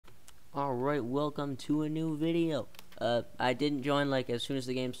Alright, welcome to a new video. I didn't join like as soon as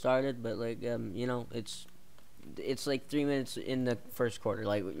the game started, but like you know, it's like 3 minutes in the first quarter,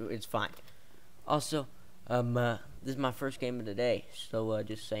 like it's fine. Also, this is my first game of the day, so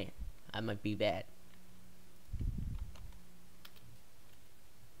just saying, I might be bad.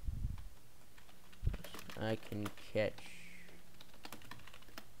 I can catch.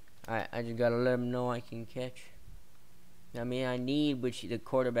 I just gotta let him know I can catch. I mean, I need, which the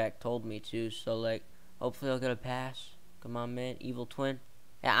quarterback told me to, so, like, hopefully I'll get a pass. Come on, man. Evil twin.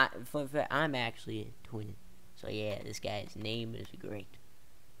 Yeah, I'm actually a twin. So, yeah, this guy's name is great.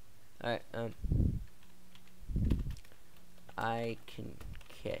 Alright, I can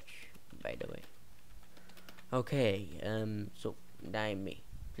catch, by the way. Okay, so, dime me,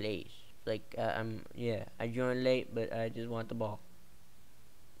 please. Like, yeah, I joined late, but I just want the ball.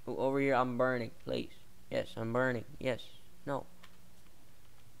 Ooh, over here, I'm burning, please. Yes, I'm burning, yes. No.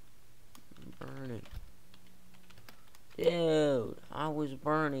 Burning. Dude, I was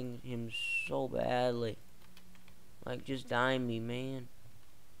burning him so badly. Like, just dime me, man.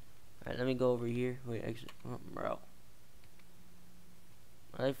 Alright, let me go over here. Wait, exit. Oh, bro.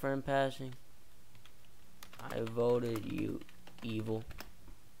 Are they friend passing? I voted you evil.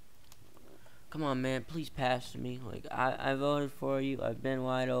 Come on, man. Please pass to me. Like, I voted for you. I've been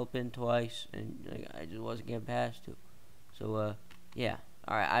wide open twice, and like, I just wasn't getting passed to. So, yeah.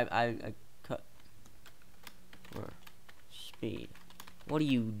 Alright, I cut. Speed. What are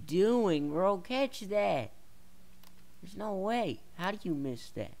you doing, bro? Catch that. There's no way. How do you miss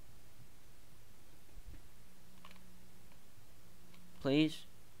that? Please?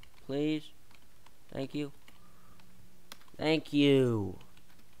 Please? Thank you. Thank you.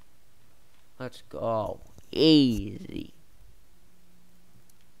 Let's go. Easy.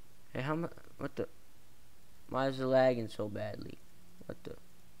 Hey, how much? What the? Why is it lagging so badly? What the?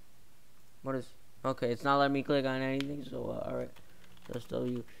 What is? Okay, it's not letting me click on anything. So alright. Just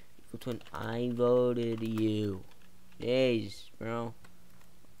W equal to an I voted you. Jeez, bro.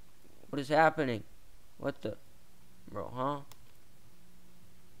 What is happening? What the? Bro, huh?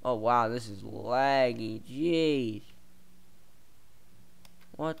 Oh wow, this is laggy. Jeez.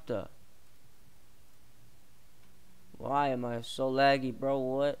 What the? Why am I so laggy, bro?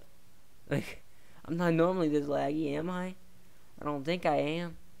 What? Like, I'm not normally this laggy, am I? I don't think I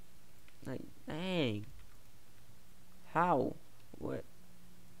am. Like, dang. How? What?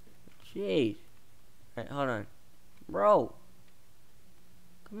 Jeez. Alright, hold on. Bro.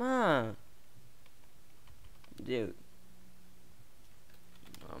 Come on. Dude.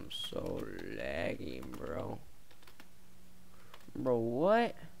 I'm so laggy, bro. Bro,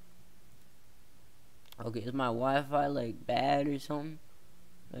 what? Okay, is my Wi-Fi like bad or something?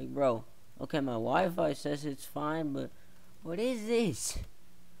 Like, bro, okay, my Wi-Fi says it's fine, but what is this?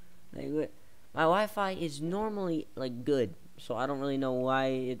 Like, what? My Wi-Fi is normally like good, so I don't really know why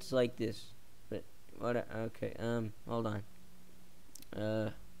it's like this. But what? Okay, hold on.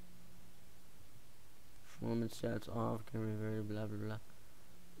 Performance stats off, camera very blah blah blah.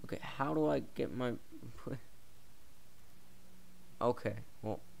 Okay, how do I get my? Okay,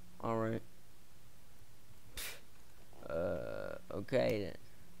 well, all right. Okay then.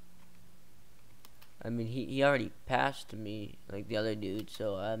 I mean, he already passed to me, like the other dude,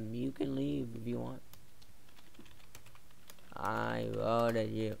 so, you can leave if you want. I voted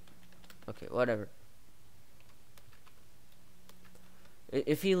you. Okay, whatever.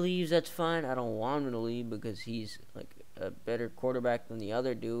 If he leaves, that's fine. I don't want him to leave because he's, like, a better quarterback than the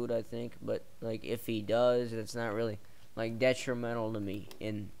other dude, I think. But, like, if he does, that's not really, like, detrimental to me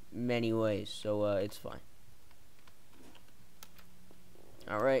in many ways, so, it's fine.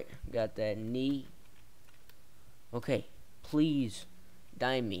 Alright, got that knee. Okay, please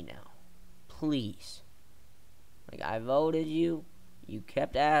dime me now. Please. Like, I voted you. You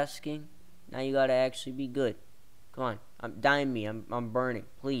kept asking. Now you gotta actually be good. Come on. Dime me. I'm burning.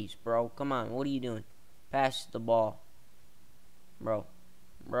 Please, bro. Come on. What are you doing? Pass the ball. Bro.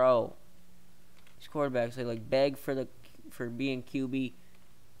 Bro. These quarterbacks, they like beg for being QB.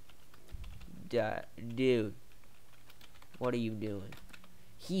 Dude. What are you doing?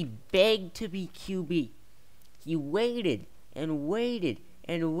 He begged to be QB. He waited and waited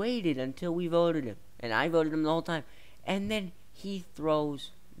and waited until we voted him. And I voted him the whole time. And then he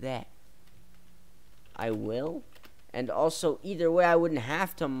throws that. I will. And also, either way, I wouldn't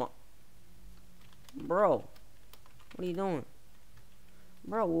have to. Bro. What are you doing?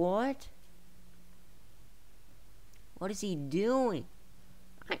 Bro, what? What is he doing?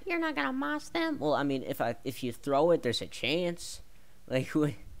 You're not gonna moss them? Well, I mean, if you throw it, there's a chance. Like,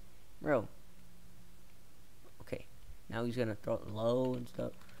 what? Bro. Okay. Now he's gonna throw it low and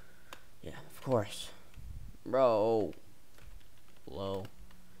stuff. Yeah, of course. Bro. Low.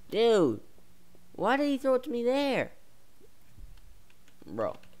 Dude. Why did he throw it to me there?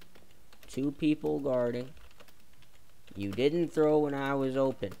 Bro. 2 people guarding. You didn't throw when I was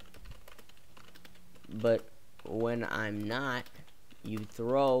open. But when I'm not, you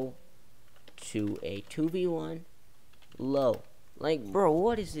throw to a 2v1 low. Like, bro,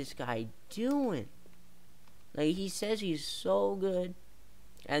 what is this guy doing? Like, he says he's so good,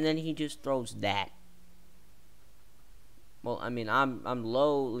 and then he just throws that. Well, I mean, I'm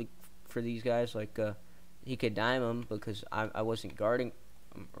low, like, for these guys. Like, he could dime them because I wasn't guarding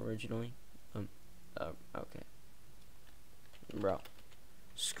originally. Okay. Bro.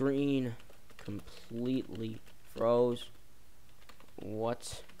 Screen completely froze.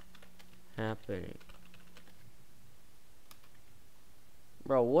 What's happening?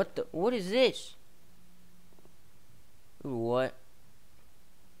 Bro, what is this? What?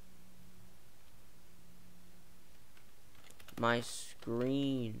 My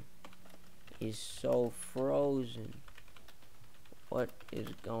screen is so frozen. What is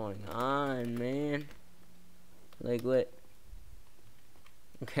going on, man? Like, what?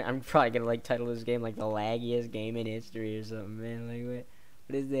 Okay, I'm probably gonna, like, title this game, like, the laggiest game in history or something, man. Like,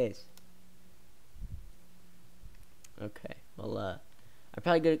 what is this? Okay, well, I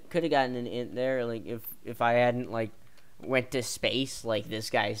probably could have gotten an int there, like, if I hadn't, like, went to space, like this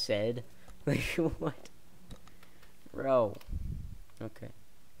guy said. Like, what? Bro. Okay.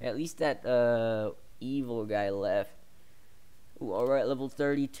 At least that, evil guy left. Ooh, alright, level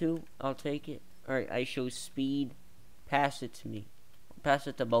 32. I'll take it. Alright, I show speed. Pass it to me. Pass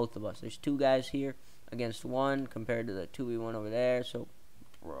it to both of us. There's 2 guys here against 1 compared to the 2v1 over there. So,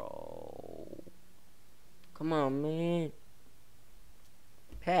 bro. Come on, man.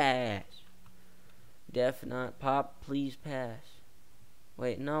 Pass. Def not pop. Please pass.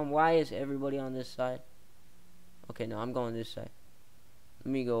 Wait, no. Why is everybody on this side? Okay, no. I'm going this side.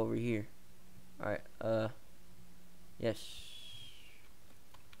 Let me go over here. Alright, yes.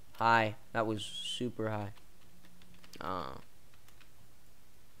 High. That was super high.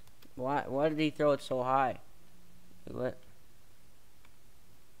 Why did he throw it so high? What?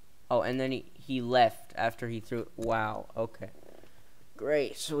 Oh, and then he left after he threw it. Wow, okay.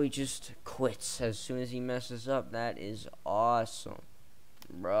 Great, so he just quits as soon as he messes up. That is awesome.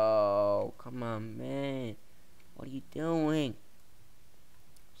 Bro, come on, man. What are you doing?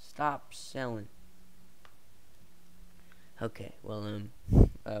 Stop selling. Okay, well,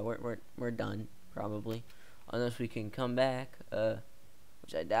 we're done, probably. Unless we can come back,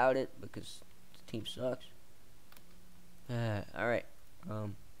 which I doubt it, because the team sucks. Alright,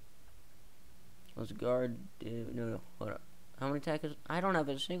 let's guard, no, hold up. How many tackles? I don't have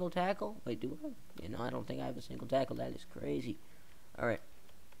a single tackle? Wait, do I? You know, I don't think I have a single tackle. That is crazy. Alright,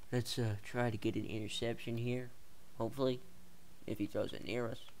 let's, try to get an interception here, hopefully. If he throws it near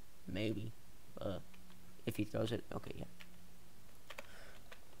us, maybe. If he throws it, okay, yeah.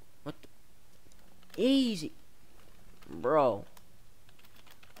 What the? Easy. Bro.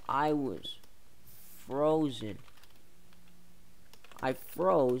 I was frozen. I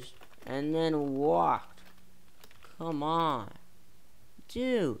froze and then walked. Come on.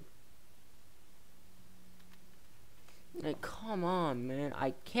 Dude. Like, come on, man.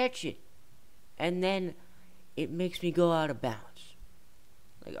 I catch it. And then it makes me go out of bounds.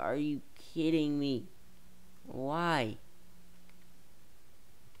 Like, are you kidding me? Why?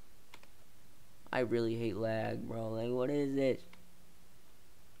 I really hate lag, bro. Like, what is this?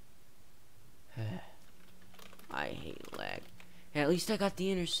 I hate lag. And at least I got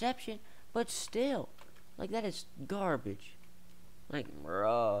the interception, but still. Like, that is garbage. Like,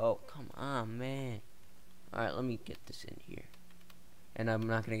 bro, come on, man. Alright, let me get this in here. And I'm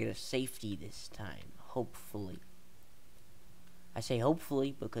not going to get a safety this time. Hopefully. I say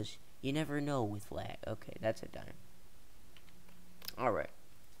hopefully because you never know with lag. Okay, that's a dime. Alright.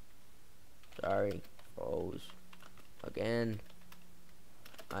 Sorry. Froze. Again.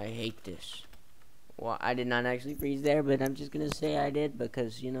 I hate this. Well, I did not actually freeze there, but I'm just going to say I did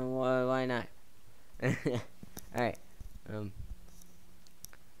because, you know, why not? Alright.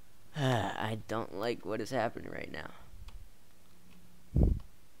 I don't like what is happening right now.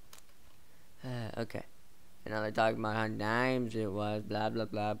 Okay. And now they're talking about how dimes it was, blah, blah,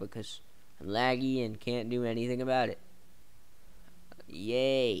 blah, because I'm laggy and can't do anything about it.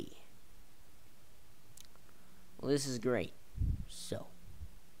 Yay. Well, this is great. So.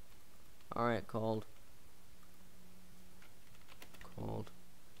 Alright, called.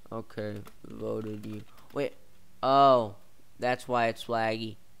 Okay, voted you. Wait. Oh, that's why it's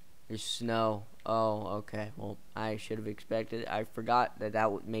laggy. There's snow. Oh, okay. Well, I should have expected it. I forgot that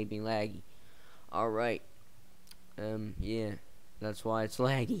made me laggy. Alright. Yeah. That's why it's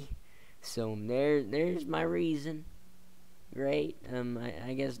laggy. So, there's my reason. Great.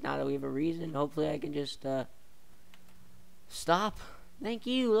 I guess now that we have a reason, hopefully I can just, stop. Thank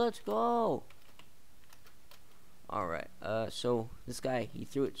you. Let's go. Alright. So, this guy, he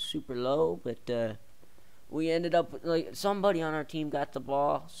threw it super low, but, we ended up, like, somebody on our team got the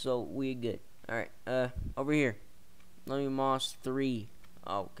ball, so we're good. Alright, over here. Let me moss 3.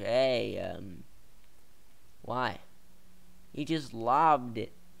 Okay, why? He just lobbed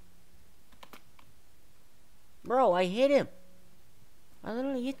it. Bro, I hit him. I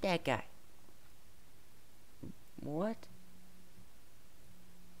literally hit that guy. What?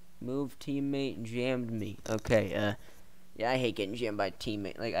 Move teammate jammed me. Okay, yeah, I hate getting jammed by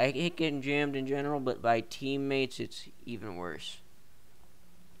teammates. Like, I hate getting jammed in general, but by teammates, it's even worse.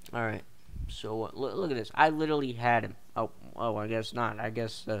 Alright. So, look at this. I literally had him. Oh, I guess not. I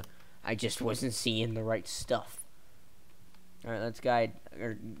guess, I just wasn't seeing the right stuff. Alright, let's guide,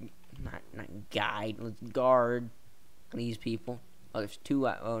 or, not guide, let's guard these people. Oh, there's 2,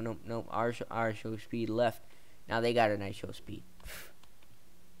 oh, no, our show speed left. Now they got a nice show speed.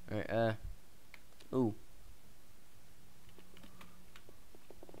 Alright, ooh.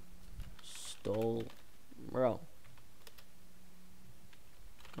 Stole, bro.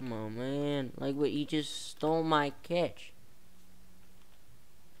 Come on, man. Like, what? He just stole my catch.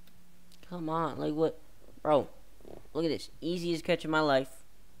 Come on. Like, what? Bro, look at this. Easiest catch of my life.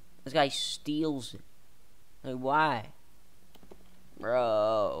 This guy steals it. Like, why?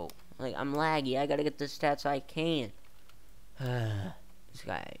 Bro. Like, I'm laggy. I gotta get the stats I can. This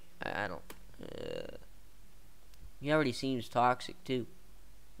guy, I don't. He already seems toxic, too.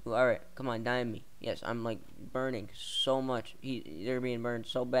 Alright, come on, dime me. Yes, I'm like burning so much. They're being burned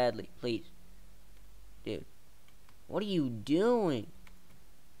so badly. Please. Dude. What are you doing?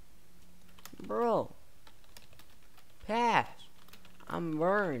 Bro. Pass. I'm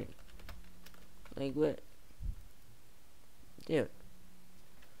burning. Like what? Dude.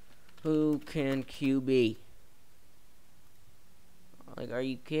 Who can QB? Like, are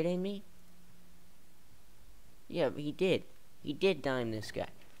you kidding me? Yeah, he did. He did dime this guy.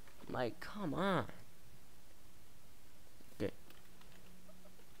 Like, come on. Okay.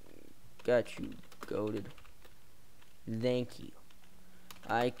 Got you, goated. Thank you.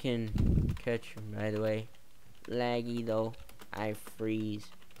 I can catch him, by the way. Laggy, though. I freeze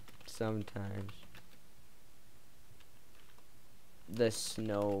sometimes. The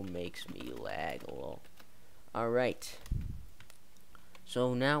snow makes me lag a little. Alright.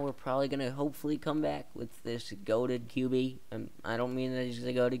 So now we're probably going to hopefully come back with this goated QB. I don't mean that he's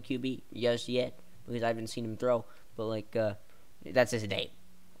a goated QB just yet, because I haven't seen him throw. But, like, that's his name.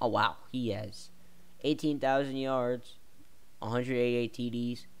 Oh, wow. He has 18,000 yards, 188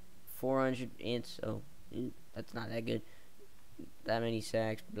 TDs, 400 ints. Oh, that's not that good. That many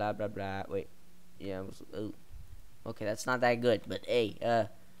sacks, blah, blah, blah. Wait. Yeah, okay, that's not that good. But, hey,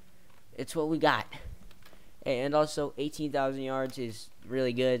 it's what we got. And also, 18,000 yards is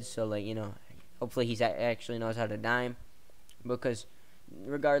really good. So, like, you know, hopefully he actually knows how to dime. Because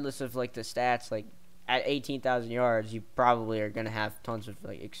regardless of, like, the stats, like, at 18,000 yards, you probably are going to have tons of,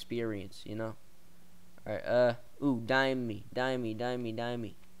 like, experience, you know? Alright, ooh, dime me. Dime me, dime me, dime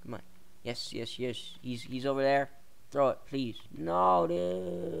me. Come on. Yes, yes, yes. He's over there. Throw it, please. No,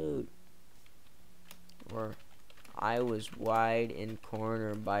 dude. Or I was wide in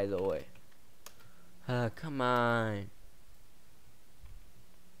corner, by the way. Come on.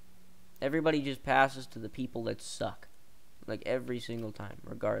 Everybody just passes to the people that suck. Like, every single time.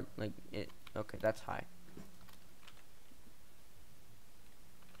 Like, it. Okay, that's high.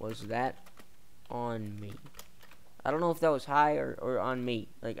 Was that on me? I don't know if that was high or on me.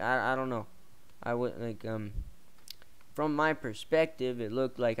 Like, I don't know. I would, like, from my perspective, it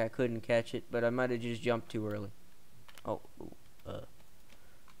looked like I couldn't catch it, but I might have just jumped too early. Oh,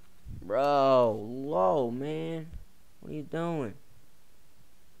 bro, low, man. What are you doing?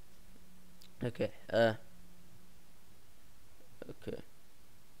 Okay, okay.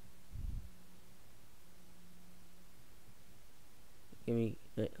 Give me,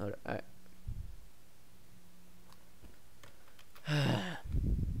 wait, hold on, alright.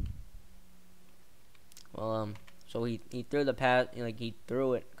 Well, so he threw the pass, like, he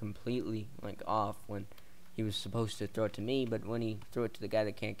threw it completely, like, off when he was supposed to throw it to me, but when he threw it to the guy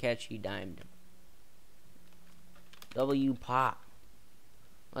that can't catch, he dimed him. W pop.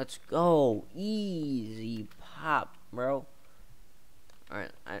 Let's go. Easy pop, bro.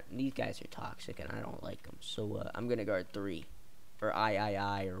 Alright, these guys are toxic, and I don't like them. So, I'm going to guard 3. or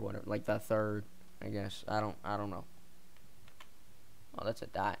I or whatever, like the third, I guess. I don't know. Oh, that's a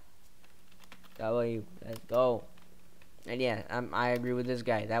dot. W, let's go. And yeah, I agree with this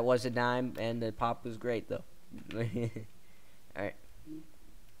guy. That was a dime, and the pop was great though. All right.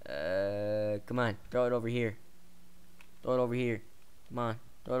 Come on, throw it over here. Throw it over here. Come on,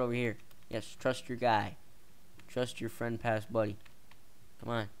 throw it over here. Yes, trust your guy. Trust your friend, past buddy. Come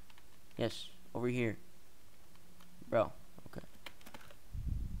on. Yes, over here. Bro, okay.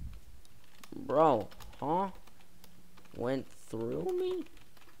 Bro, huh? Went through me?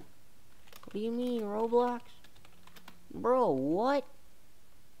 What do you mean, Roblox? Bro, what?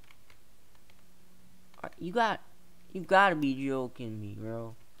 You gotta be joking me,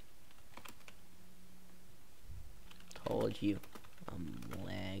 bro. Told you. I'm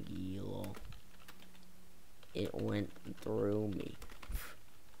laggy, lol. It went through me.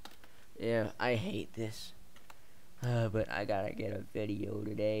 Yeah, I hate this. But I gotta get a video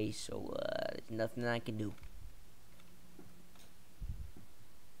today, so there's nothing I can do.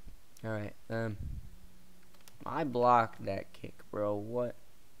 Alright, I blocked that kick, bro. What?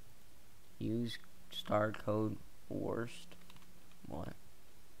 Use star code worst. What?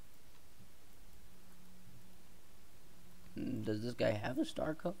 Does this guy have a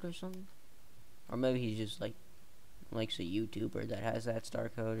star code or something? Or maybe he's just like likes a YouTuber that has that star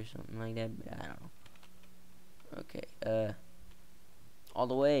code or something like that, but I don't know. Okay, all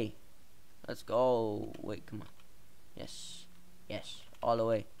the way. Let's go. Wait, come on. Yes. Yes, all the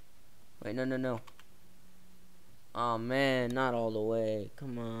way. Wait, no. Oh man, not all the way.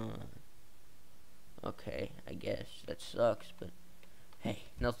 Come on. Okay, I guess that sucks, but hey,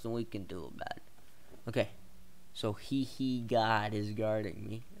 nothing we can do about it. Okay, so God is guarding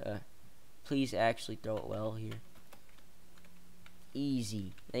me. Please actually throw it well here.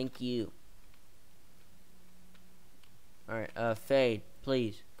 Easy, thank you. Alright, fade,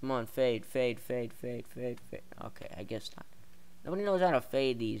 please. Come on, fade. Okay, I guess not. Nobody knows how to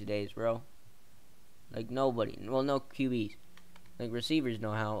fade these days, bro. Like nobody. Well, no QBs. Like receivers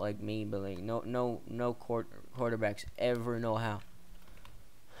know how, like me, but like no quarterbacks ever know how.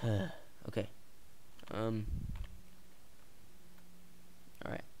 Okay.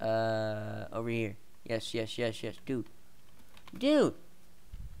 Alright. Over here. Yes. Dude.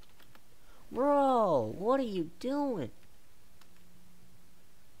 Bro, what are you doing?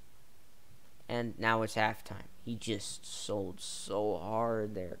 And now it's halftime. He just sold so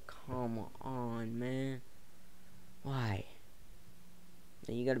hard there. Come on, man. Why?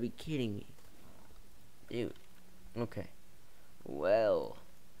 You gotta be kidding me. Dude. Okay. Well.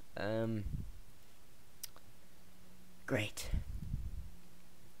 Great.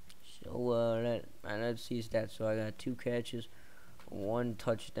 So, let's see stats. So I got 2 catches, 1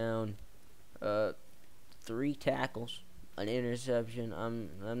 touchdown, 3 tackles, an interception. I'm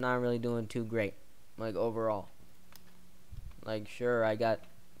not really doing too great, like overall. Like sure, I got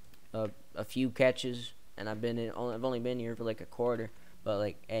a few catches, and I've only been here for like a quarter. But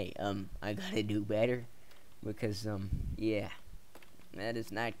like, hey, I gotta do better because yeah, that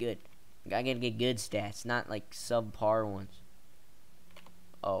is not good. I gotta get good stats, not like subpar ones.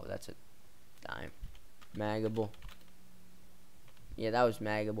 Oh, that's a dime. Maggable. Yeah, that was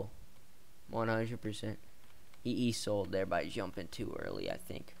maggable. 100%. He sold there by jumping too early, I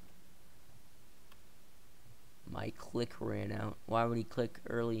think. My click ran out. Why would he click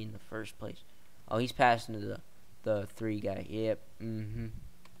early in the first place? Oh, he's passing to the 3 guy. Yep.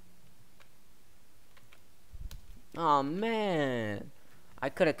 Oh man, I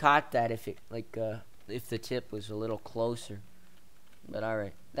could have caught that if it if the tip was a little closer. But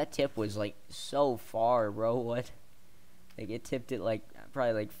alright, that tip was like so far, bro. What? Like it tipped it like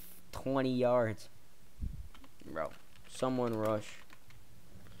probably like 20 yards. Bro, someone rush.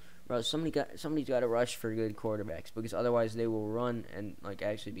 Bro, somebody's got to rush for good quarterbacks because otherwise they will run and like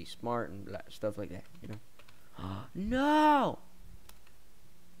actually be smart and stuff like that, you know. No,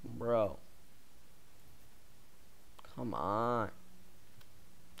 bro. Come on.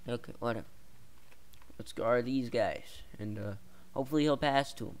 Okay, whatever. Let's guard these guys, and hopefully he'll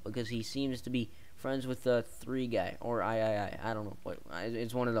pass to him because he seems to be friends with the 3 guy or I don't know what.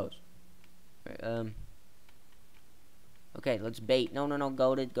 It's one of those. Right, okay, let's bait. No,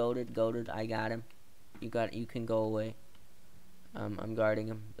 goated. I got him. You can go away. I'm guarding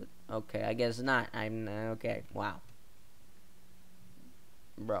him. But okay, I guess not. I'm okay. Wow,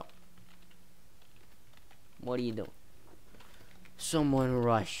 bro. What are you doing? Someone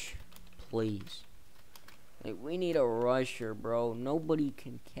rush, please. Like we need a rusher, bro. Nobody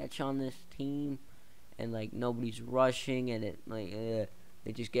can catch on this team, and like nobody's rushing, and it like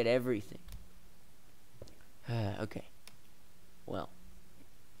they just get everything. Okay. well.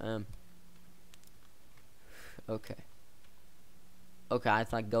 Okay. Okay, I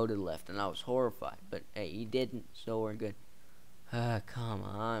thought go to the left, and I was horrified. But, hey, you didn't, so we're good. Come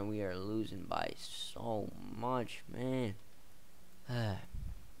on. We are losing by so much, man. Oh,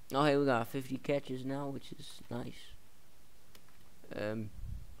 hey, we got 50 catches now, which is nice.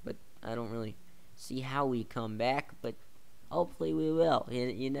 But I don't really see how we come back, but hopefully we will.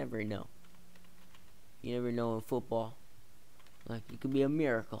 You never know. You never know in football. Like, it could be a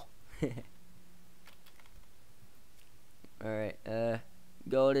miracle. Alright,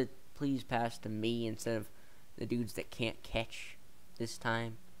 please pass to me instead of the dudes that can't catch this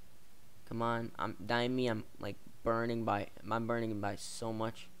time. Come on, I'm like burning by so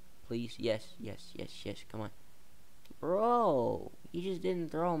much. Please, yes, come on. Bro, he just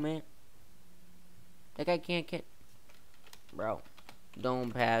didn't throw, man. That guy can't catch. Bro,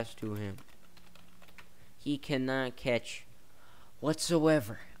 don't pass to him. He cannot catch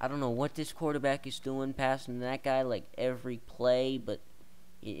whatsoever. I don't know what this quarterback is doing, passing that guy like every play, but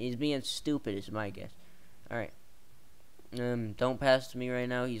he's being stupid is my guess. Alright. Don't pass to me right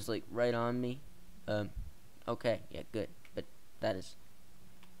now. He's like right on me. Okay, yeah, good. But that is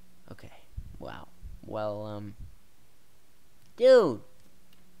okay. Wow. Well, dude.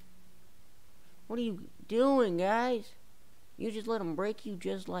 What are you doing, guys? You just let him break you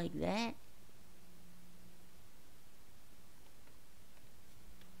just like that?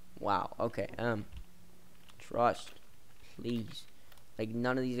 Wow, okay, trust, please. Like,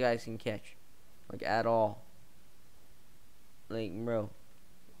 none of these guys can catch. Like, at all. Like, bro.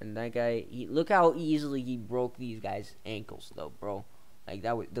 And that guy, look how easily he broke these guys' ankles, though, bro. Like,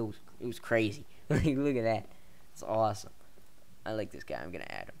 it was crazy. Like, look at that. It's awesome. I like this guy. I'm gonna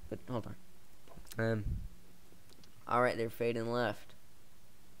add him. But, hold on. Alright, they're fading left.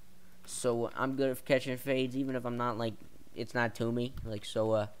 So, I'm good at catching fades, even if I'm not, like, it's not to me. Like,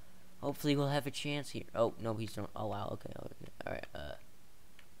 so, hopefully we'll have a chance here. Oh, no, he's not. Oh, wow, okay. Alright,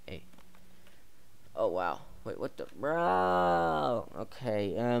 hey. Oh, wow. Wait, what the? Bro!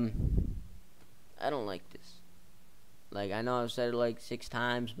 Okay, I don't like this. Like, I know I've said it, like, 6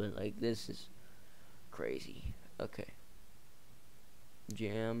 times, but, like, this is crazy. Okay.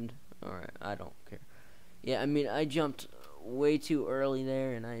 Jammed. Alright, I don't care. Yeah, I mean, I jumped way too early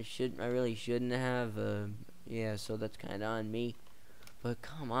there, and I really shouldn't have, yeah, so that's kind of on me. But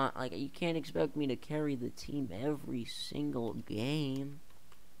come on, like, you can't expect me to carry the team every single game.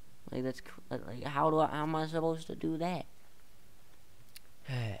 Like, that's like, how am I supposed to do that?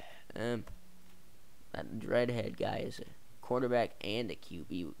 That redhead guy is a quarterback and a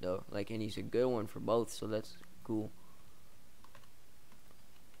QB though, like, and he's a good one for both, so that's cool.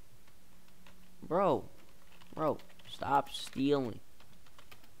 Bro, stop stealing.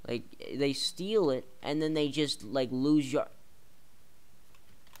 Like, they steal it and then they just like lose your.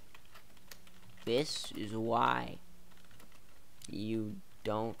 This is why you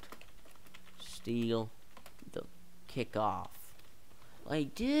don't steal the kickoff.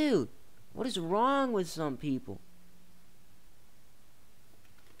 Like, dude, what is wrong with some people?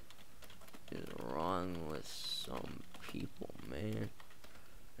 What is wrong with some people, man?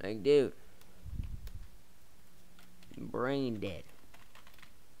 Like, dude, brain dead.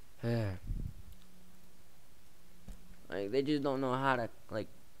 Like, they just don't know how to, like,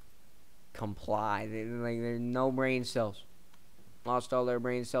 comply. There's no brain cells. Lost all their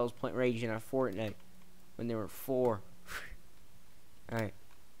brain cells raging at Fortnite when they were 4. Alright.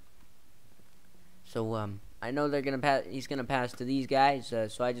 So, I know they're gonna pass. He's gonna pass to these guys.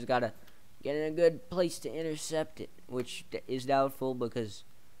 So I just gotta get in a good place to intercept it, which is doubtful because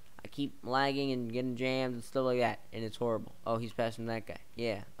I keep lagging and getting jammed and stuff like that, and it's horrible. Oh, he's passing that guy.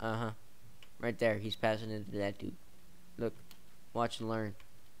 Yeah. Right there. He's passing into that dude. Look. Watch and learn.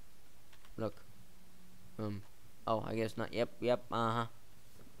 Look. Oh, I guess not. Yep.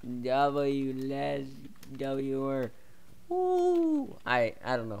 W-R. Woo! I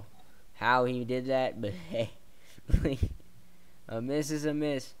don't know how he did that, but hey. A miss is a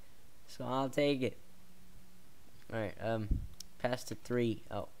miss. So I'll take it. Alright, pass to 3.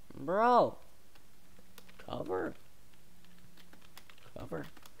 Oh. Bro! Cover?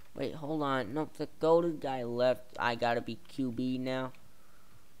 Wait, hold on. No, the goated guy left. I gotta be QB now.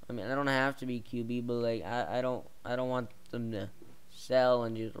 I mean, I don't have to be QB, but like, I don't want them to sell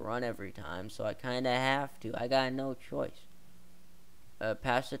and just run every time, so I kind of have to. I got no choice.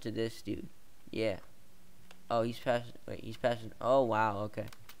 Pass it to this dude. Yeah. Oh, he's passing. Wait, he's passing. Oh, wow. Okay.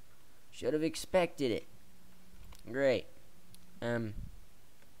 Should have expected it. Great. This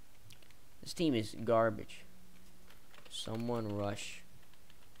team is garbage. Someone rush.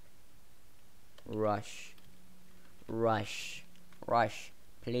 Rush,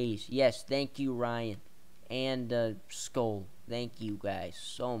 please. Yes, thank you, Ryan. And Skull. Thank you guys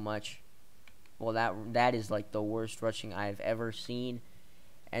so much. Well, that is like the worst rushing I've ever seen.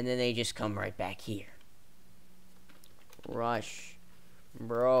 And then they just come right back here. Rush.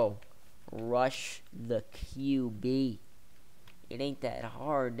 Bro. Rush the QB. It ain't that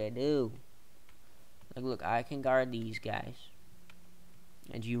hard to do. Like, look, I can guard these guys.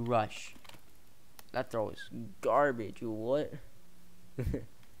 And you rush. That throw is garbage. What?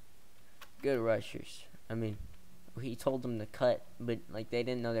 Good rushers. I mean, he told them to cut, but like they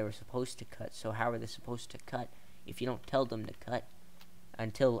didn't know they were supposed to cut. So how are they supposed to cut if you don't tell them to cut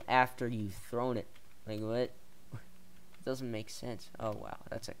until after you've thrown it? Like what? It doesn't make sense. Oh wow,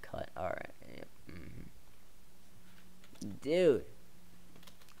 that's a cut. All right. Yep. Dude,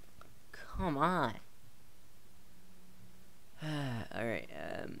 come on. All right.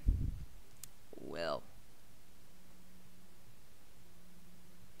 Well,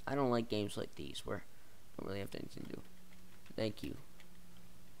 I don't like games like these where I don't really have anything to do. Thank you.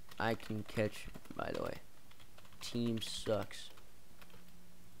 I can catch, by the way. Team sucks.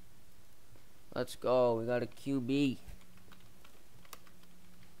 Let's go. We got a QB.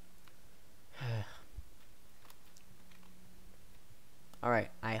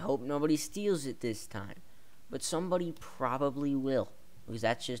 Alright, I hope nobody steals it this time. But somebody probably will. Because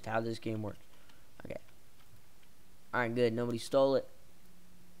that's just how this game works. Okay. Alright, good. Nobody stole it.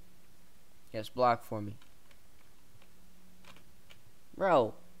 Yes, block for me.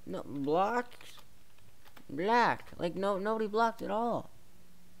 Bro, no block. Black. Like nobody blocked at all.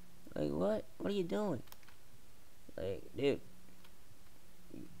 Like what? What are you doing? Like, dude.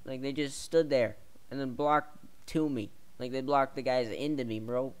 Like they just stood there and then blocked to me. Like they blocked the guys into me,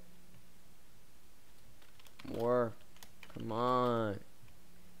 bro. More. Come on.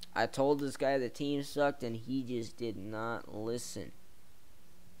 I told this guy the team sucked and he just did not listen.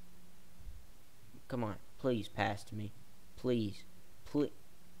 Come on. Please pass to me. Please. Please.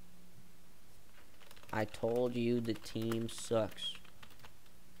 I told you the team sucks.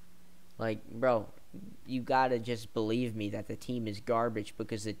 Like, bro, you gotta just believe me that the team is garbage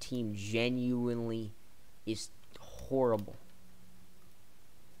because the team genuinely is horrible.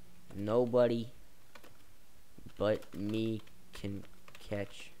 Nobody but me can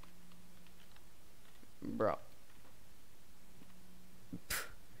catch. Bro.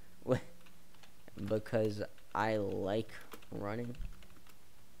 What? Because I like running.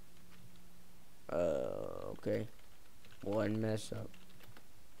 Okay. One mess up.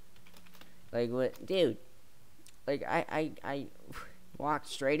 Like what, dude? Like I walked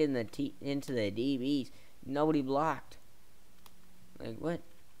straight in into the DBs. Nobody blocked. Like what?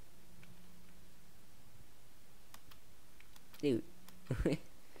 Dude.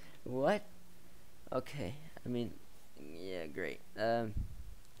 What? Okay. I mean, yeah, great.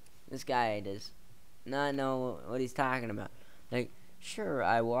 This guy does not know what he's talking about. Like, sure,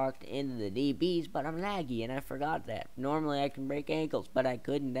 I walked into the DBs, but I'm laggy, and I forgot that. Normally, I can break ankles, but I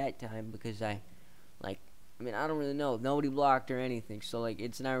couldn't that time because I mean, I don't really know. Nobody blocked or anything, so, like,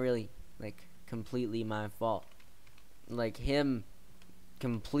 it's not really, like, completely my fault. Like, him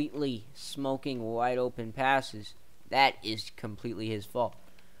completely smoking wide open passes, that is completely his fault.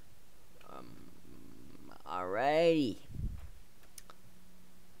 Alrighty.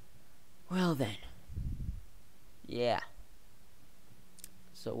 Well, then. Yeah.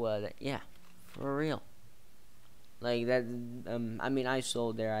 So, yeah, for real. Like that. I mean, I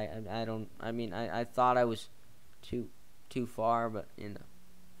sold there. I don't. I mean, I thought I was too far, but you know.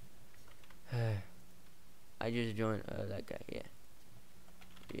 I just joined that guy.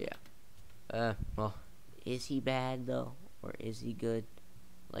 Yeah. Yeah. Well, is he bad though, or is he good?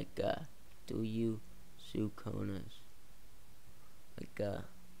 Like, do you Sukonas? Like,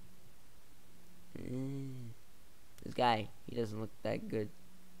 this guy, he doesn't look that good,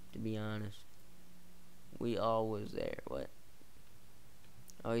 to be honest. We all was there. What?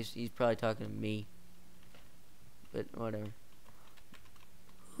 Oh, he's probably talking to me. But whatever.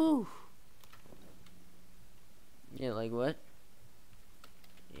 Whew. Yeah, like what?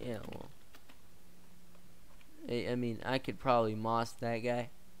 Yeah, well. I mean, I could probably moss that guy.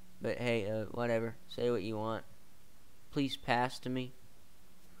 But hey, whatever. Say what you want. Please pass to me.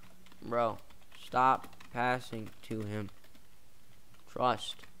 Bro, stop passing to him.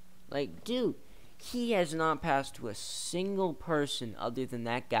 Trust. Like, dude, he has not passed to a single person other than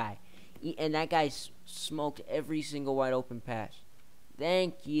that guy. And that guy smoked every single wide open pass.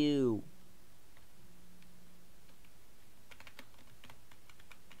 Thank you.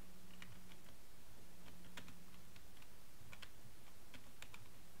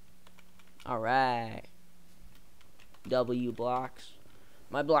 Alright. W blocks.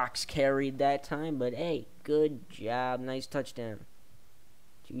 My blocks carried that time, but hey, good job. Nice touchdown.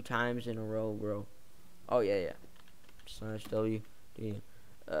 2 times in a row, bro. Oh, yeah. Slash W.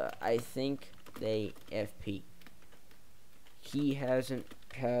 I think they FP. He hasn't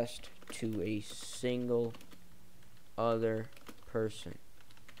passed to a single other person.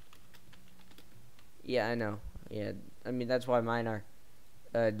 Yeah, I know. Yeah, I mean, that's why mine are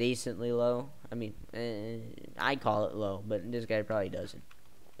decently low. I mean, I call it low, but this guy probably doesn't.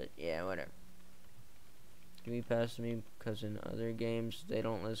 But yeah, whatever. Give me pass to me, because in other games they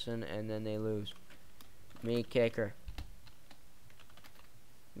don't listen and then they lose. Me kicker.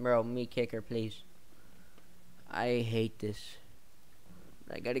 Bro, me kicker, please. I hate this.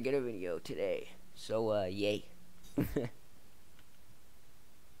 I gotta get a video today. So, yay.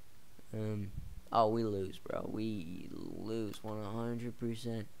 Oh, we lose, bro. We lose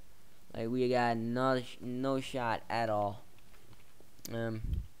 100%. Like, we got no shot at all.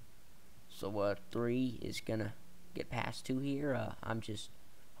 So 3 is gonna get past 2 here. I'm just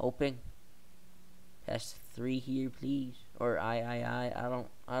hoping. Past 3 here, please. Or I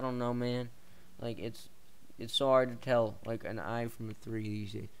don't know, man. Like, it's so hard to tell, like, an I from a 3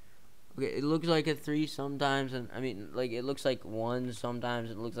 these days. Okay, it looks like a 3 sometimes, and I mean, like, it looks like 1 sometimes,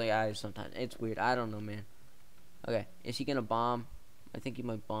 it looks like I sometimes. It's weird. I don't know, man. Okay, is he gonna bomb? I think he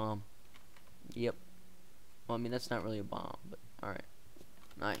might bomb. Yep. Well, I mean, that's not really a bomb, but alright.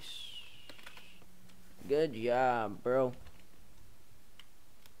 Nice. Good job, bro.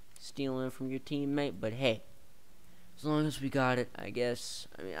 Stealing from your teammate, but hey, as long as we got it, I guess.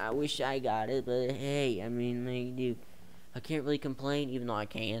 I mean, I wish I got it, but hey, I mean, like, dude, I can't really complain, even though I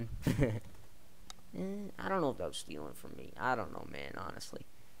can. I don't know if that was stealing from me. I don't know, man, honestly.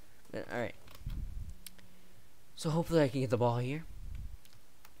 But, alright. So, hopefully I can get the ball here.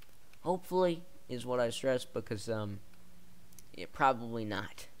 Hopefully is what I stress, because, yeah, probably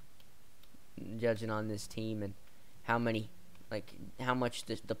not. Judging on this team and how many, like, how much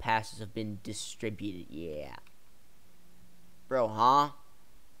the passes have been distributed. Yeah. Bro, huh?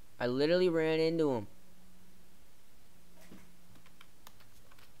 I literally ran into him.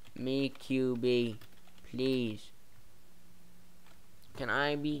 Me, QB. Please. Can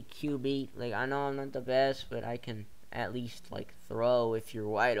I be QB? Like, I know I'm not the best, but I can at least, like, throw if you're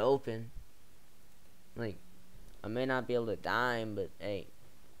wide open. Like, I may not be able to dime, but, hey.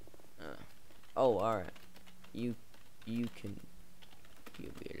 Oh, alright. You can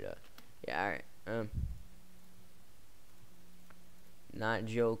QB it up. Yeah, alright. Not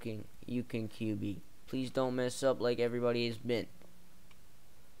joking. You can QB. Please don't mess up like everybody has been.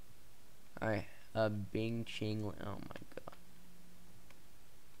 Alright. Bing Ching. Oh my god.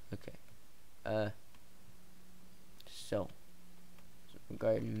 Okay. So.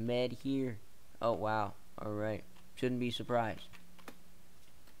 Regarding med here. Oh, wow. Alright. Shouldn't be surprised.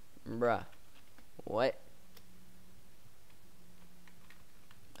 Bruh. What?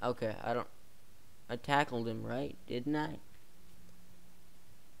 Okay, I tackled him, right? Didn't I?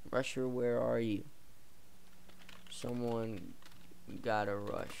 Rusher, where are you? Someone gotta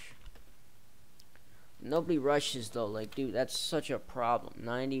rush. Nobody rushes, though. Like, dude, that's such a problem.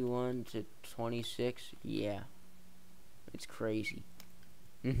 91 to 26? Yeah. It's crazy.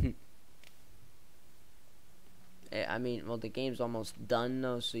 I mean, well, the game's almost done,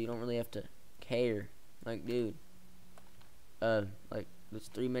 though, so you don't really have to care. Like, dude. Like, there's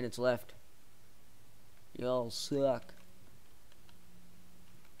 3 minutes left. Y'all suck.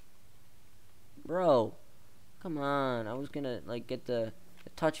 Bro. Come on. I was gonna, like, get the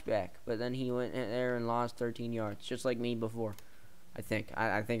touchback, but then he went in there and lost 13 yards, just like me before. I think.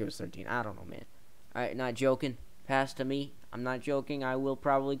 I think it was 13. I don't know, man. Alright, not joking. Pass to me. I'm not joking. I will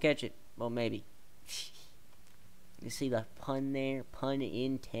probably catch it. Well, maybe. You see the pun there? Pun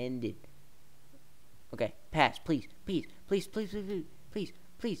intended. Okay, pass, please, please, please, please, please, please, please,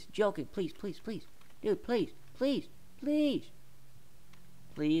 please, joking, please, please, please, dude, please, please, please,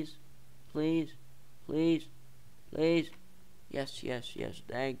 please, please, please, please, yes, yes, yes,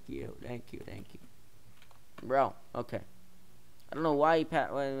 thank you, thank you, thank you, bro. Okay, I don't know why you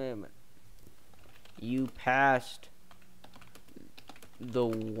passed. Wait a minute. You passed the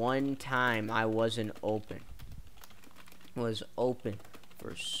one time I wasn't open. Was open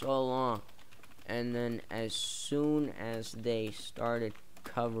for so long, and then as soon as they started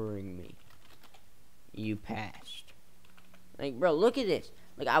covering me, you passed. Like, bro, look at this.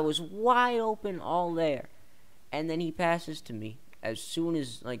 Like, I was wide open all there, and then he passes to me as soon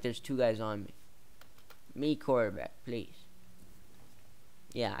as, like, there's 2 guys on me. Me quarterback, please.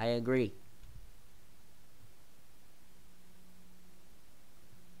 Yeah, I agree.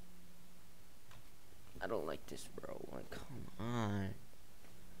 I don't like practice, bro. Like, come on.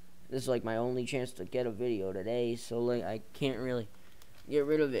 This is like my only chance to get a video today, so like I can't really get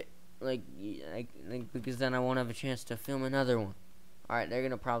rid of it. Like because then I won't have a chance to film another one. Alright, they're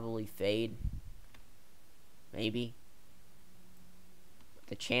gonna probably fade. Maybe.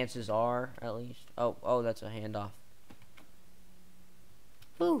 The chances are, at least. Oh, that's a handoff.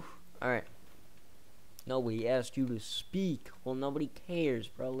 Whew. Alright. Nobody asked you to speak. Well, nobody cares,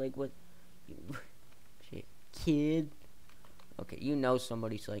 bro. Like, what? Shit. Kid. Okay, you know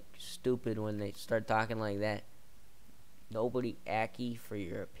somebody's, like, stupid when they start talking like that. Nobody acky for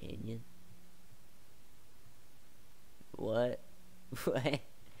your opinion. What?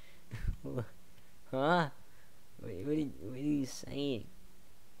 What? Huh? What are you saying?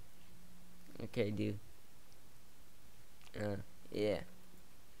 Okay, dude. Yeah.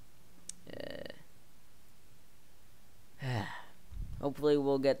 Hopefully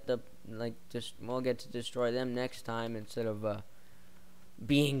we'll get we'll get to destroy them next time instead of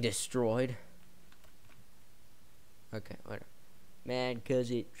being destroyed. Okay, whatever. Mad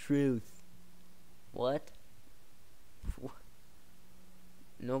 'cause it truth. What?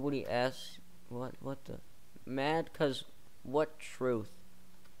 Nobody asks what the mad 'cause what truth?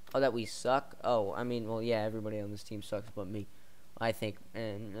 Oh, that we suck? Oh, I mean, well, yeah, everybody on this team sucks but me. I think,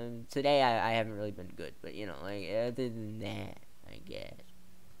 and today I haven't really been good, but you know, like other than that, I guess.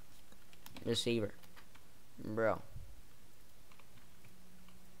 Receiver, bro.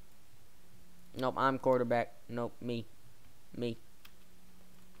 Nope, I'm quarterback. Nope, me.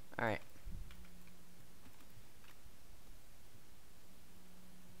 All right,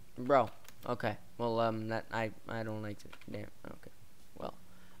 bro. Okay. Well, that I don't like it. Damn. Okay. Well,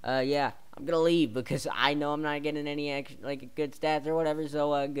 yeah, I'm gonna leave because I know I'm not getting any like good stats or whatever.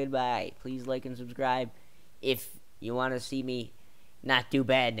 So, goodbye. Please like and subscribe if you want to see me not do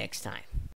bad next time.